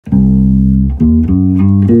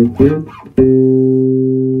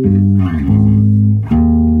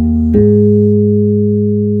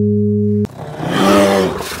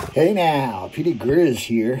Grizz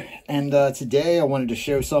here, and today I wanted to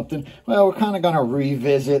show something. Well, we're kind of going to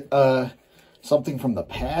revisit something from the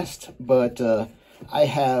past, but I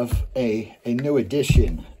have a new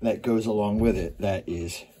addition that goes along with it that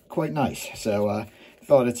is quite nice. So I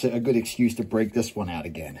thought it's a good excuse to break this one out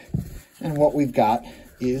again. And what we've got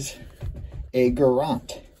is a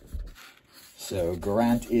Garant. So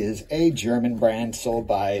Garant is a German brand sold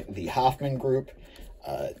by the Hoffman group.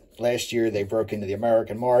 Last year, they broke into the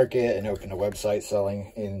American market and opened a website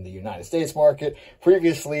selling in the United States market.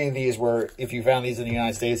 Previously, these were, if you found these in the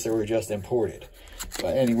United States, they were just imported.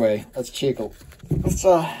 But anyway, let's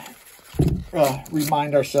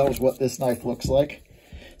remind ourselves what this knife looks like.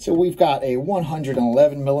 So we've got a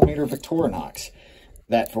 111 millimeter Victorinox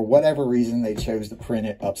that, for whatever reason, they chose to print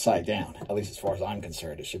it upside down. At least as far as I'm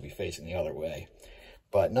concerned, it should be facing the other way.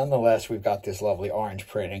 But nonetheless, we've got this lovely orange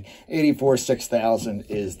printing. 846000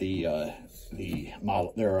 is the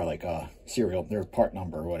model. They're like a serial, their part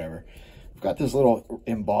number or whatever. We've got this little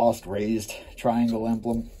embossed raised triangle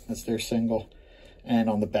emblem. That's their symbol. And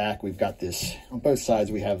on the back, we've got this, on both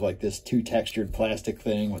sides, we have like this two textured plastic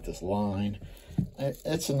thing with this line.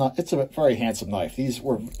 It's a very handsome knife. These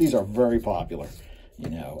are very popular. You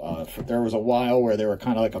know, there was a while where they were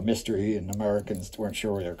kind of like a mystery and Americans weren't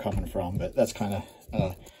sure where they were coming from, but that's kind of,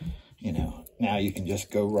 you know, now you can just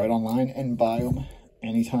go right online and buy them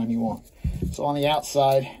anytime you want. So on the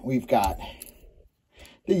outside, we've got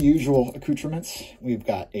the usual accoutrements. We've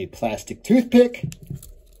got a plastic toothpick.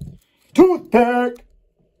 We've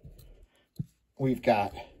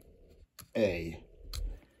got a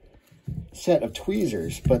set of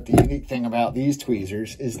tweezers, but the unique thing about these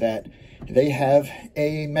tweezers is that they have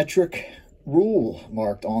a metric rule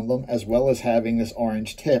marked on them, as well as having this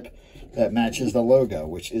orange tip that matches the logo,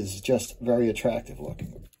 which is just very attractive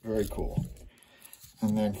looking. Very cool.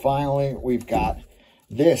 And then finally, we've got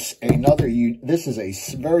this. This is a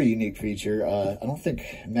very unique feature. I don't think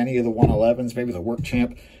many of the 111s, maybe the Work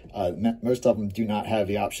Champ, most of them do not have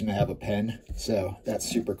the option to have a pen. So that's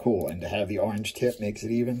super cool. And to have the orange tip makes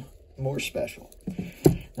it even more special.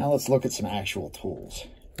 Now let's look at some actual tools.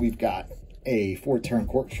 We've got a 4-turn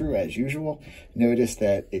corkscrew as usual. Notice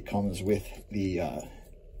that it comes with the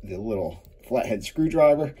little flathead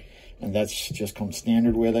screwdriver, and that's just comes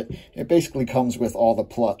standard with it. It basically comes with all the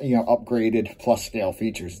upgraded plus scale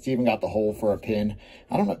features. It's even got the hole for a pin.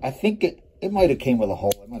 I don't know. I think it might have came with a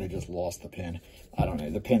hole. It might have just lost the pin. I don't know.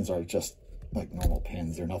 The pins are just like normal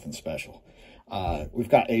pins. They're nothing special. We've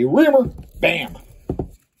got a reamer. Bam.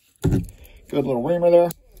 Good little reamer there.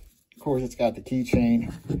 Of course, it's got the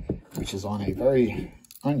keychain, which is on a very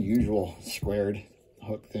unusual squared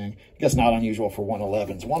hook thing. I guess not unusual for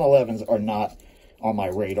 111s. 111s are not on my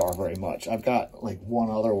radar very much. I've got like one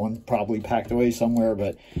other one probably packed away somewhere,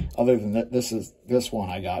 but other than that, this one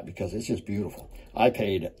I got because it's just beautiful. I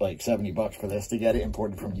paid like $70 for this to get it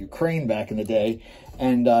imported from Ukraine back in the day,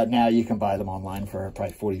 and now you can buy them online for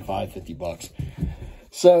probably $45–50.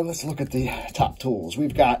 So let's look at the top tools.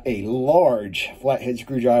 We've got a large flathead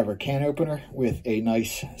screwdriver can opener with a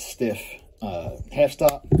nice stiff half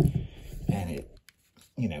stop, and it,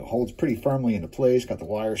 you know, holds pretty firmly into place. Got the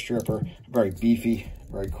wire stripper, very beefy,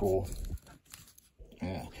 very cool.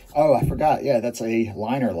 Yeah. Oh, I forgot. Yeah, that's a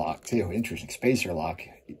liner lock too. Interesting. Spacer lock,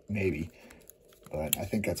 maybe, but I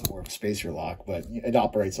think that's more of a spacer lock, but it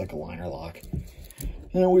operates like a liner lock.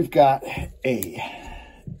 And then we've got a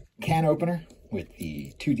can opener with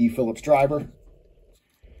the 2D Phillips driver.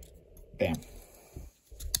 Bam.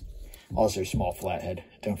 Also small flathead.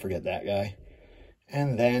 Don't forget that guy.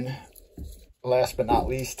 And then, last but not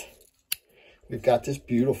least, we've got this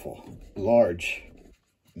beautiful, large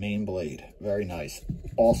main blade. Very nice.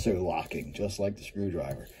 Also locking, just like the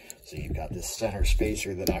screwdriver. So you've got this center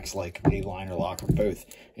spacer that acts like a liner lock for both.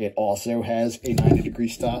 It also has a 90-degree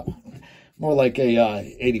stop. More like a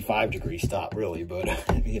 85-degree stop, really, but,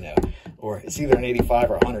 you know, or it's either an 85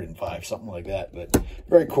 or 105, something like that, but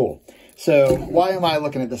very cool. So why am I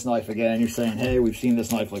looking at this knife again? You're saying, hey, we've seen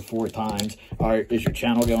this knife like 4 times. All right, is your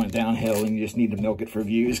channel going downhill and you just need to milk it for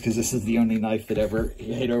views because this is the only knife that ever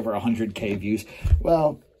hit over 100K views?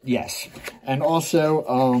 Well, yes. And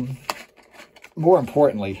also, more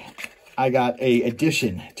importantly, I got a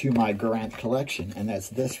addition to my Garant collection, and that's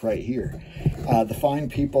this right here. The fine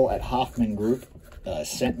people at Hoffman Group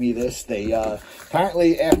sent me this. They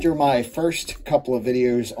apparently, after my first couple of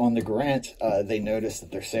videos on the Garant, they noticed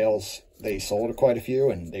that their sales, they sold quite a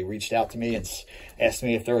few, and they reached out to me and asked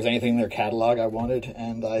me if there was anything in their catalog I wanted,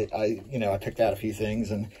 and I picked out a few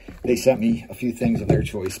things, and they sent me a few things of their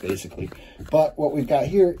choice, basically. But what we've got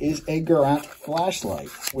here is a Garant flashlight,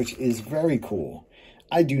 which is very cool.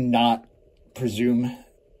 I do not presume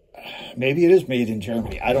maybe it is made in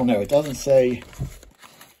Germany. I don't know. It doesn't say,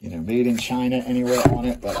 you know, made in China anywhere on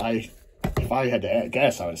it, but if I had to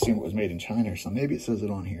guess, I would assume it was made in China or something. Maybe it says it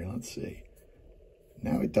on here. Let's see.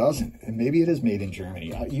 No, it doesn't. And maybe it is made in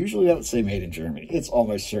Germany. Usually I would say made in Germany. It's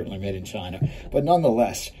almost certainly made in China. But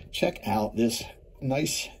nonetheless, check out this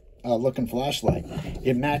nice looking flashlight.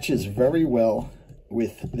 It matches very well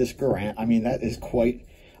with this Garant. I mean, that is quite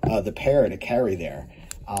the pair to carry there.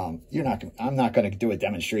 I'm not going to do a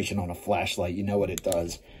demonstration on a flashlight. You know what it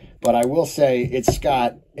does. But I will say it's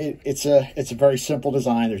a very simple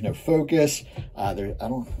design. There's no focus. I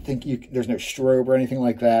don't think there's no strobe or anything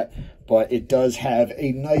like that. But it does have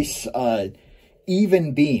a nice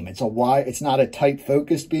even beam. It's not a tight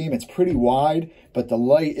focused beam. It's pretty wide, but the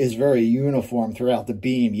light is very uniform throughout the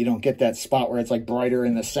beam. You don't get that spot where it's like brighter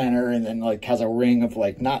in the center and then like has a ring of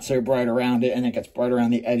like not so bright around it, and it gets bright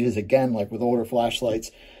around the edges again, like with older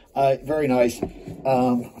flashlights. Very nice.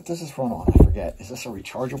 What does this run on? I forget. Is this a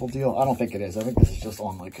rechargeable deal? I don't think it is. I think this is just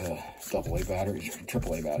on like a AA batteries or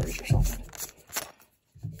AAA batteries or something.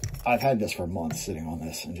 I've had this for months sitting on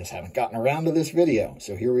this and just haven't gotten around to this video.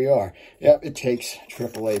 So here we are. Yep, it takes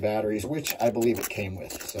AAA batteries, which I believe it came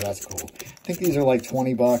with. So that's cool. I think these are like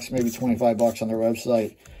 20 bucks, maybe 25 bucks on their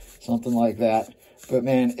website, something like that. But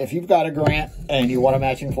man, if you've got a Garant and you want a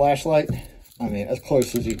matching flashlight, I mean, as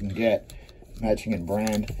close as you can get, matching in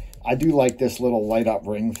brand. I do like this little light up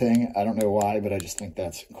ring thing. I don't know why, but I just think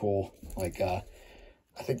that's cool. Like, I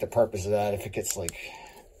think the purpose of that, if it gets like,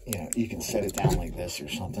 you know, you can set it down like this or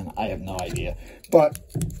something. I have no idea. But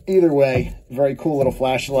either way, very cool little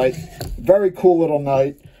flashlight. Very cool little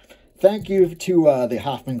night. Thank you to the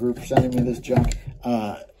Hoffman group for sending me this junk.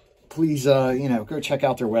 Please, you know, go check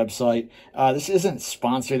out their website. This isn't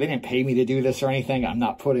sponsored. They didn't pay me to do this or anything. I'm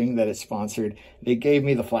not putting that it's sponsored. They gave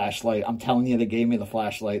me the flashlight. I'm telling you, they gave me the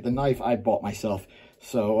flashlight. The knife I bought myself.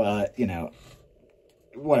 So, you know,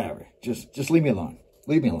 whatever. Just leave me alone.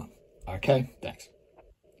 Leave me alone. Okay? Thanks.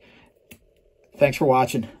 Thanks for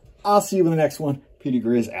watching. I'll see you in the next one. Petey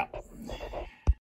Grizz out.